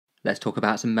Let's talk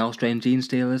about some Maelstrom Gene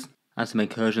Stealers and some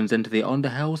incursions into the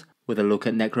Underhells with a look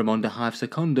at Necromunda Hive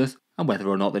Secundus and whether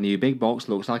or not the new big box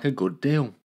looks like a good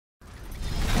deal.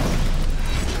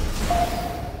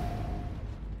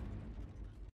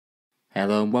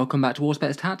 Hello and welcome back to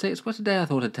Warspets Tactics, where today I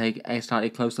thought I'd take a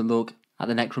slightly closer look at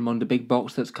the Necromunda big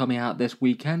box that's coming out this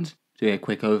weekend, doing a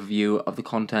quick overview of the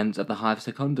contents of the Hive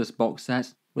Secundus box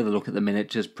set, with a look at the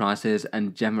miniatures, prices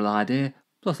and general idea,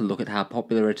 plus a look at how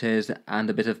popular it is and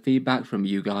a bit of feedback from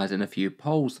you guys in a few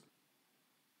polls.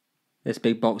 This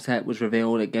big box set was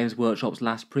revealed at Games Workshop's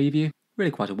last preview, really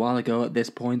quite a while ago at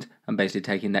this point, and basically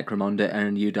taking Necromunda in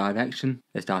a new direction.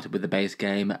 They started with the base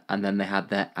game and then they had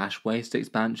their Ash Waste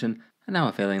expansion, and now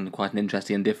I'm feeling quite an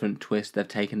interesting and different twist. They've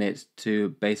taken it to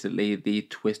basically the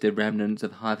twisted remnants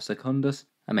of Hive Secundus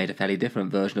and made a fairly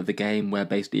different version of the game where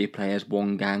basically you play as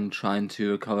one gang trying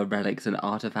to recover relics and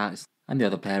artifacts, and the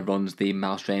other player runs the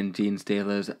Maelstrom Gene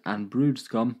Stealers and Brood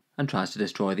Scum and tries to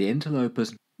destroy the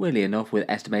Interlopers. Weirdly enough, with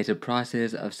estimated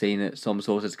prices, I've seen some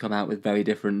sources come out with very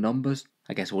different numbers.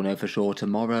 I guess we'll know for sure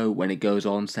tomorrow when it goes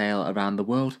on sale around the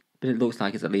world, but it looks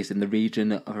like it's at least in the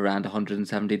region of around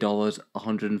 $170,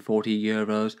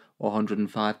 €140 or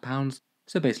 £105.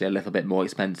 So basically a little bit more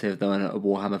expensive than a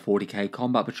Warhammer 40k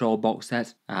Combat Patrol box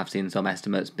set. I have seen some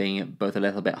estimates being both a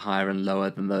little bit higher and lower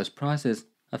than those prices.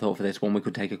 I thought for this one we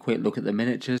could take a quick look at the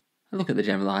miniatures, and look at the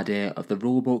general idea of the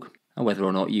rulebook, and whether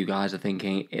or not you guys are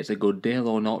thinking it's a good deal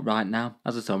or not right now,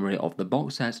 as a summary of the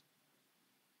box set.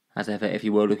 As ever, if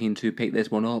you were looking to pick this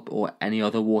one up or any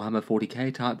other Warhammer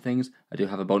 40k type things, I do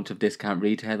have a bunch of discount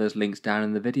retailers links down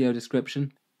in the video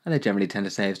description, and they generally tend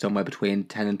to save somewhere between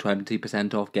 10 and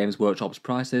 20% off Games Workshop's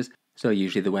prices, so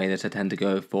usually the way that I tend to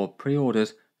go for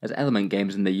pre-orders. There's Element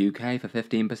Games in the UK for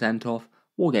 15% off,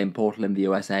 Wargame Portal in the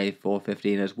USA for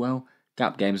 15% as well,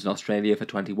 Gap Games in Australia for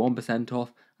 21%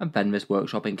 off, and Fenris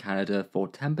Workshop in Canada for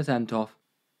 10% off.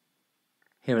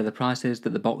 Here are the prices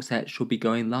that the box set should be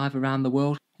going live around the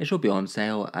world. It should be on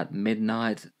sale at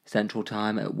midnight Central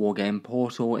Time at Wargame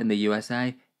Portal in the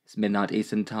USA. It's midnight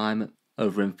Eastern Time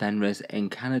over in Fenris in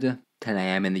Canada, 10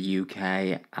 AM in the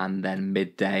UK, and then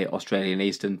midday Australian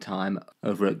Eastern Time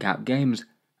over at Gap Games.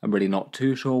 I'm really not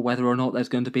too sure whether or not there's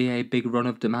going to be a big run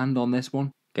of demand on this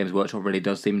one. Games Workshop really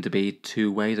does seem to be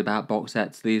two ways about box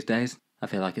sets these days. I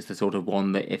feel like it's the sort of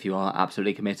one that if you are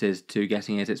absolutely committed to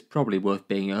getting it, it's probably worth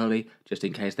being early, just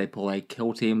in case they pull a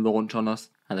Kill Team launch on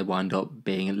us, and there wind up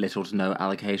being little to no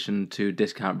allocation to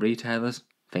discount retailers.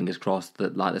 Fingers crossed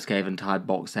that, like the Skaven Tide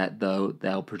box set though,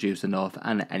 they'll produce enough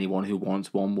and anyone who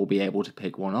wants one will be able to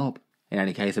pick one up. In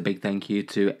any case, a big thank you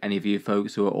to any of you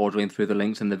folks who are ordering through the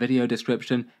links in the video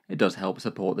description. It does help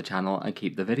support the channel and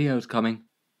keep the videos coming.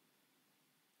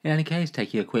 In any case,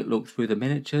 taking a quick look through the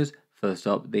miniatures. First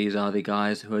up, these are the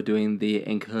guys who are doing the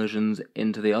incursions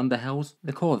into the Underhells.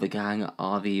 The core of the gang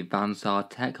are the Vansar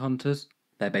Tech Hunters.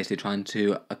 They're basically trying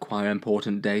to acquire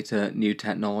important data, new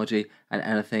technology, and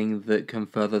anything that can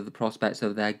further the prospects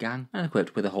of their gang, and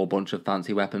equipped with a whole bunch of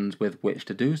fancy weapons with which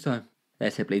to do so. They're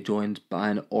typically joined by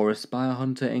an Aura Spire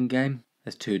Hunter in-game.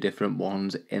 There's two different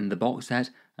ones in the box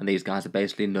set, and these guys are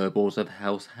basically nobles of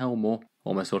House Helmore,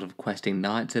 almost sort of questing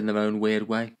knights in their own weird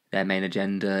way. Their main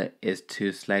agenda is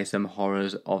to slay some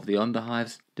horrors of the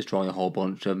Underhives, destroying a whole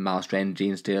bunch of Maelstrom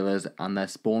Gene Stealers and their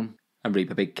spawn, and reap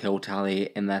a big kill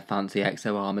tally in their fancy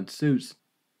exo-armoured suits.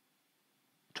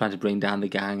 Trying to bring down the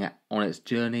gang on its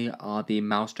journey are the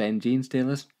Maelstrom Gene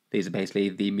Stealers. These are basically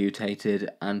the mutated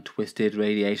and twisted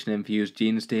radiation-infused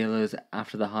Gene Stealers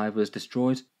after the hive was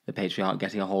destroyed, the Patriarch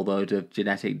getting a whole load of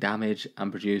genetic damage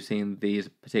and producing these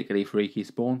particularly freaky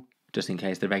spawn, just in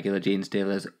case the regular Gene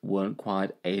Stealers weren't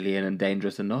quite alien and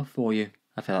dangerous enough for you.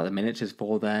 I feel like the miniatures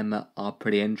for them are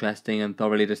pretty interesting and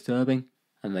thoroughly disturbing,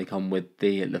 and they come with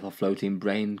the little floating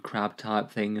brain crab type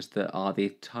things that are the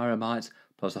Tyramites,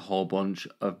 plus a whole bunch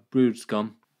of Brood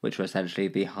Scum, which are essentially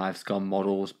the Hive Scum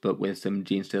models but with some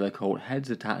Gene Stealer cult heads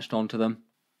attached onto them.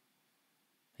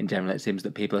 In general, it seems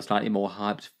that people are slightly more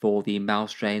hyped for the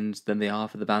Maelstroms than they are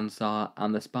for the Vansar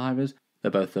and the Spirers, though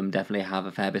both of them definitely have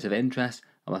a fair bit of interest.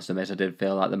 I must admit I did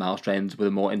feel like the Maelstroms were the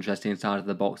more interesting side of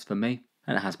the box for me,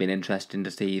 and it has been interesting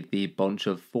to see the bunch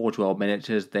of Forge World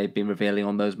miniatures they've been revealing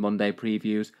on those Monday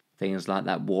previews, things like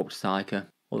that Warped Psyker,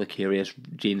 or the curious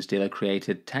Gene Stealer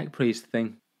created Tech Priest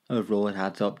thing. Overall it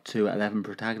adds up to 11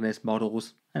 protagonist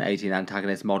models and 18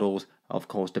 antagonist models, of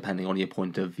course depending on your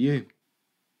point of view.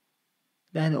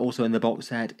 Then also in the box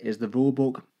set is the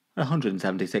rulebook, a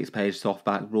 176 page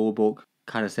softback rulebook,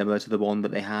 kind of similar to the one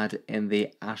that they had in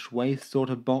the Ash Waste sort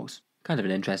of box. Kind of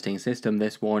an interesting system,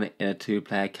 this one, in a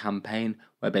 2-player campaign,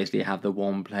 where basically you have the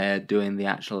one player doing the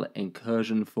actual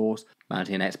incursion force,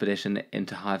 mounting an expedition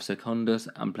into Hive Secundus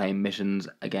and playing missions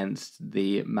against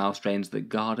the mouse strains that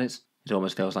guard it. It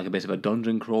almost feels like a bit of a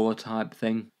dungeon crawler type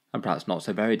thing, and perhaps not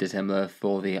so very dissimilar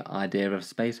for the idea of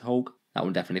Space Hulk. That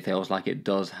one definitely feels like it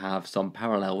does have some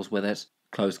parallels with it.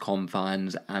 Close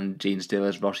confines and gene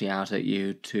stealers rushing out at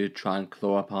you to try and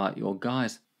claw apart your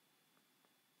guys.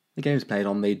 The game is played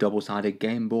on the double-sided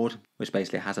game board, which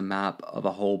basically has a map of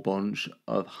a whole bunch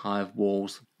of hive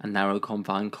walls and narrow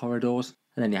confined corridors,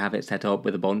 and then you have it set up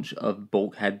with a bunch of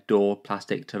bulkhead door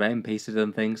plastic terrain pieces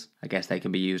and things. I guess they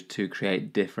can be used to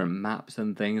create different maps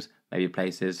and things, maybe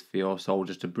places for your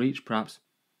soldiers to breach perhaps.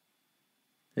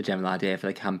 The general idea for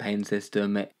the campaign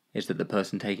system is that the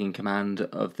person taking command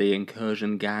of the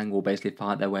incursion gang will basically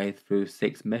fight their way through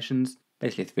 6 missions,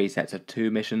 basically 3 sets of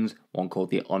 2 missions, one called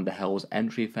the Under Hell's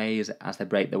Entry Phase as they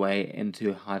break their way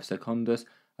into Hive Secundus,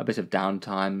 a bit of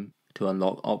downtime to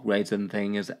unlock upgrades and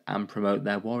things and promote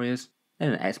their warriors,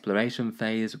 then an exploration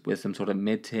phase with some sort of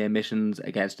mid-tier missions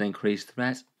against an increased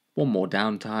threat, one more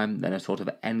downtime, then a sort of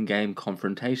endgame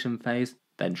confrontation phase,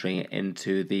 venturing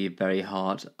into the very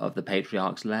heart of the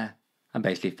Patriarch's lair, and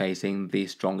basically facing the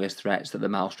strongest threats that the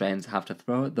Malstrains have to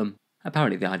throw at them.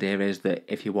 Apparently the idea is that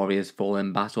if your warriors fall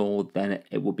in battle, then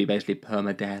it would be basically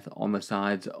permadeath on the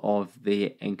sides of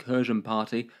the incursion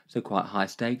party, so quite high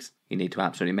stakes. You need to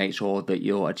absolutely make sure that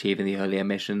you're achieving the earlier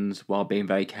missions while being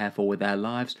very careful with their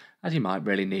lives, as you might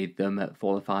really need them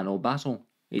for the final battle.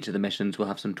 Each of the missions will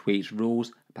have some tweaked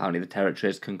rules. Apparently the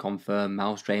territories can confer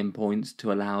Malstrain points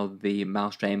to allow the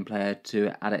Malstrain player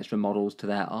to add extra models to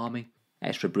their army,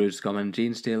 extra brood scum and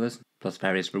gene stealers, plus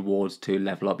various rewards to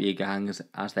level up your gangs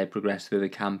as they progress through the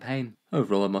campaign.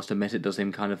 Overall, I must admit it does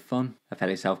seem kind of fun. A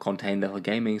fairly self-contained little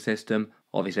gaming system.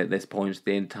 Obviously at this point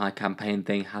the entire campaign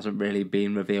thing hasn't really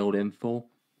been revealed in full.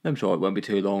 I'm sure it won't be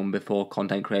too long before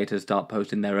content creators start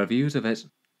posting their reviews of it.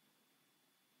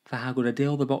 For how good a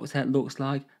deal the box set looks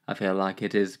like, I feel like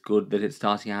it is good that it's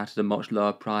starting out at a much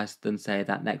lower price than say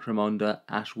that Necromunda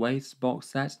Ash Waste box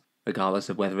set. Regardless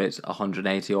of whether it's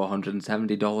 $180 or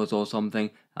 $170 or something,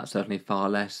 that's certainly far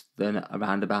less than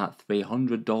around about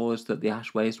 $300 that the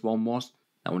Ash Waste one was.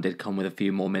 That one did come with a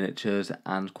few more miniatures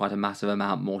and quite a massive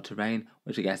amount more terrain,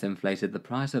 which I guess inflated the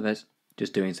price of it.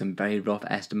 Just doing some very rough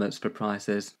estimates for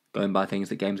prices, going by things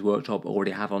that Games Workshop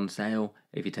already have on sale.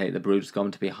 If you take the Brood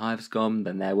Scum to be Hive Scum,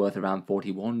 then they're worth around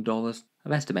 $41.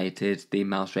 I've estimated the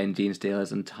Malstrain Gene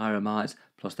Stealers and Tyramites,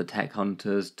 plus the Tech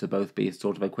Hunters, to both be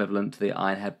sort of equivalent to the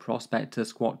Ironhead Prospector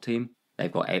squad team.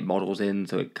 They've got 8 models in,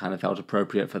 so it kind of felt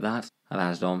appropriate for that. I've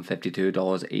added on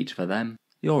 $52 each for them.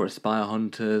 The Aura Spire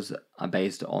Hunters are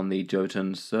based on the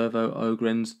Jotun Servo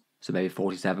Ogrins, so maybe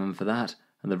 $47 for that.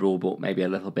 And the rulebook may be a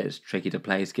little bit tricky to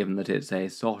place given that it's a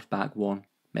softback one.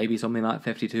 Maybe something like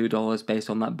 $52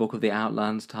 based on that Book of the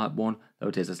Outlands type one, though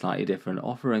it is a slightly different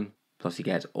offering. Plus you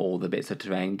get all the bits of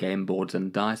terrain, game boards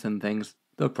and dice and things.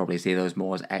 They'll probably see those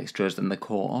more as extras than the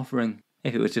core offering.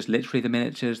 If it was just literally the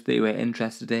miniatures that you were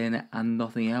interested in and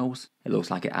nothing else, it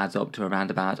looks like it adds up to around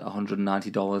about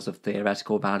 $190 of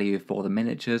theoretical value for the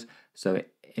miniatures, so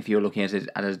if you're looking at it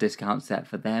as a discount set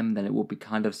for them, then it would be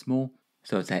kind of small.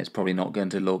 So I'd say it's probably not going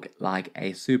to look like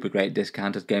a super great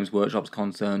discount as Games Workshop's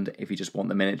concerned if you just want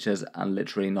the miniatures and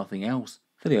literally nothing else.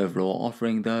 For the overall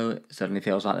offering though, it certainly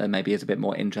feels like there maybe is a bit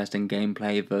more interesting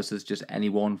gameplay versus just any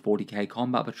one 40k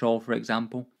combat patrol for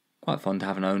example. Quite fun to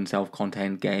have an own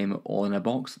self-contained game all in a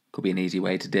box. Could be an easy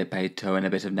way to dip a toe in a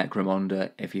bit of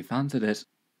Necromunda if you fancied it.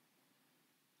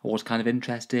 I was kind of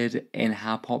interested in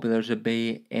how popular it would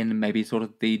be in maybe sort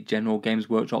of the general Games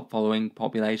Workshop following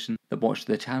population that watched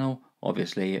the channel.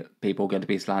 Obviously, people are going to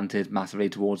be slanted massively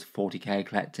towards 40k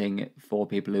collecting for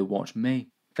people who watch me.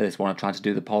 For this one, I've tried to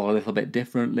do the poll a little bit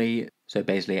differently. So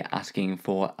basically asking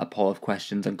for a poll of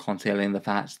questions and concealing the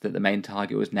fact that the main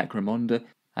target was Necromunda,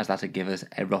 as that would give us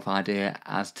a rough idea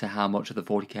as to how much of the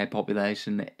 40k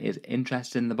population is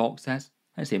interested in the box set.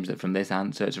 It seems that from this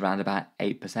answer it's around about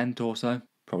 8% or so.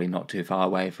 Probably not too far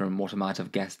away from what I might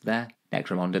have guessed there.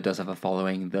 Necromunda does have a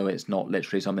following, though it's not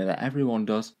literally something that everyone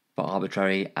does. For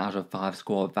arbitrary out of 5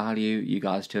 score value, you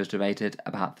guys chose to rate it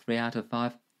about 3 out of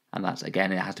 5. And that's,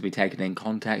 again, it has to be taken in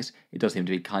context. It does seem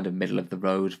to be kind of middle of the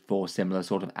road for similar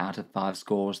sort of out of 5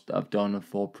 scores that I've done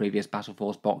for previous Battle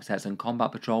Force box sets and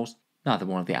combat patrols. Neither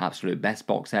one of the absolute best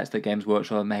box sets that Games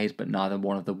Workshop have made, but neither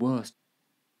one of the worst.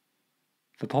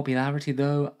 For popularity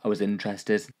though, I was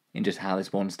interested in just how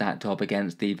this one stacked up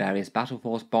against the various Battle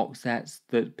Force box sets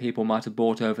that people might have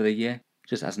bought over the year,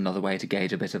 just as another way to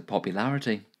gauge a bit of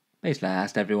popularity. Basically I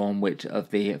asked everyone which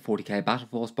of the 40k Battle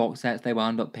Force box sets they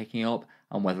wound up picking up,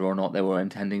 and whether or not they were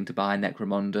intending to buy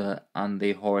Necromunda and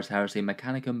the Horus Heresy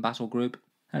Mechanicum battle group.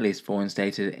 At least for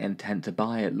instated intent to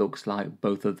buy, it looks like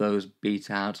both of those beat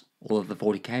out all of the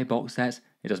 40k box sets.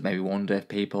 It does maybe wonder if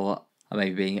people are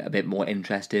maybe being a bit more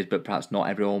interested, but perhaps not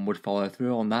everyone would follow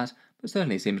through on that. But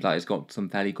certainly it seems like it's got some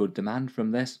fairly good demand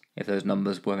from this. If those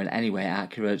numbers were in any way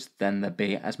accurate, then there'd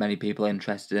be as many people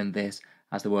interested in this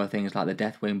as there were things like the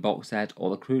Deathwing box set or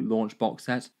the Kroot launch box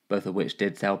set, both of which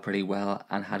did sell pretty well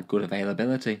and had good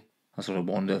availability. I sort of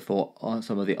wonder for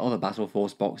some of the other Battle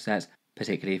Force box sets,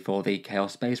 particularly for the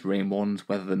Chaos Space Marine ones,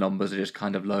 whether the numbers are just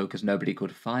kind of low because nobody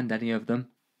could find any of them.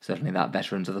 Certainly that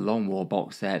Veterans of the Long War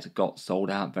box set got sold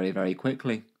out very, very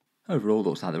quickly. Overall,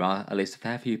 looks like there are at least a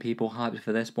fair few people hyped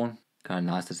for this one. Kind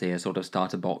of nice to see a sort of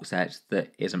starter box set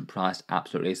that isn't priced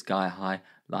absolutely sky high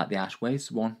like the Ash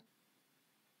Wastes one.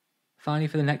 Finally,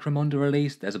 for the Necromunda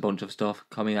release, there's a bunch of stuff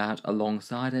coming out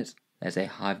alongside it. There's a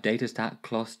Hive data stack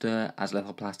cluster as a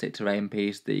little plastic terrain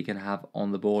piece that you can have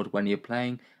on the board when you're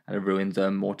playing, and a Ruin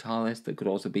Zone Mortalis that could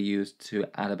also be used to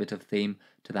add a bit of theme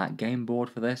to that game board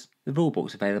for this. The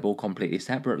rulebook's available completely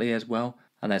separately as well,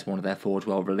 and there's one of their Forge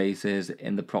World releases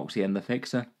in the Proxy and the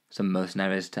Fixer, some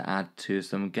mercenaries to add to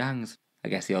some gangs. I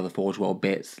guess the other Forge World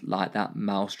bits, like that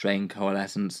Mousetrain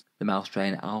Coalescence, the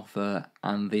Mousetrain Alpha,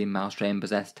 and the Mousetrain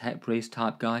Possessed Tech Priest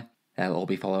type guy, they'll all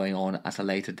be following on at a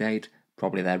later date.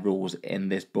 Probably their rules in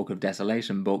this Book of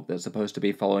Desolation book that's supposed to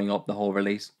be following up the whole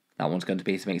release. That one's going to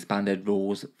be some expanded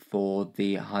rules for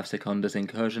the Hive Secundus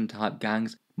incursion type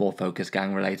gangs, more focused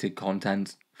gang related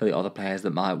content for the other players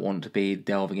that might want to be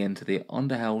delving into the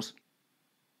Underhells.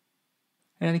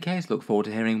 In any case, look forward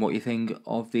to hearing what you think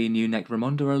of the new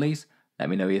Necromunda release. Let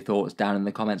me know your thoughts down in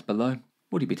the comments below.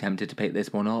 Would you be tempted to pick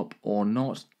this one up or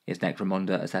not? Is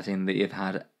Necromunda a setting that you've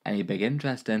had any big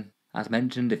interest in? As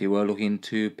mentioned, if you were looking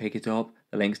to pick it up,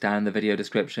 the links down in the video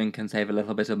description can save a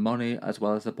little bit of money as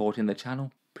well as supporting the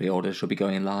channel. Pre-orders should be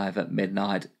going live at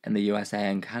midnight in the USA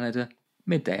and Canada,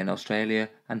 midday in Australia,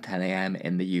 and 10 AM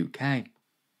in the UK.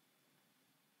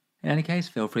 In any case,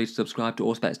 feel free to subscribe to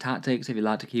Auspex Tactics if you'd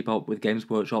like to keep up with Games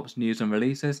Workshop's news and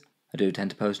releases. I do tend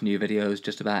to post new videos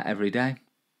just about every day.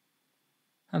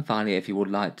 And finally, if you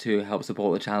would like to help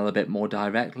support the channel a bit more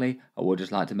directly, I would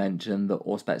just like to mention that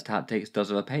Auspex Tactics does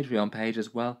have a Patreon page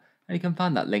as well, and you can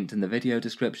find that linked in the video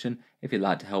description if you'd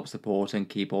like to help support and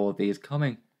keep all of these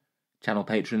coming. Channel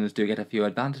patrons do get a few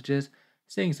advantages,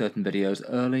 seeing certain videos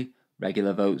early,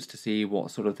 regular votes to see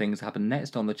what sort of things happen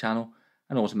next on the channel,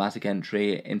 and automatic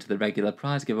entry into the regular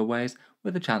prize giveaways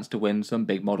with a chance to win some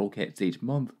big model kits each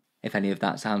month. If any of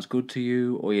that sounds good to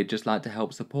you, or you'd just like to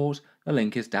help support, the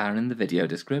link is down in the video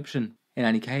description. In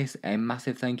any case, a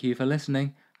massive thank you for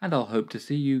listening, and I'll hope to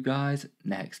see you guys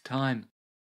next time.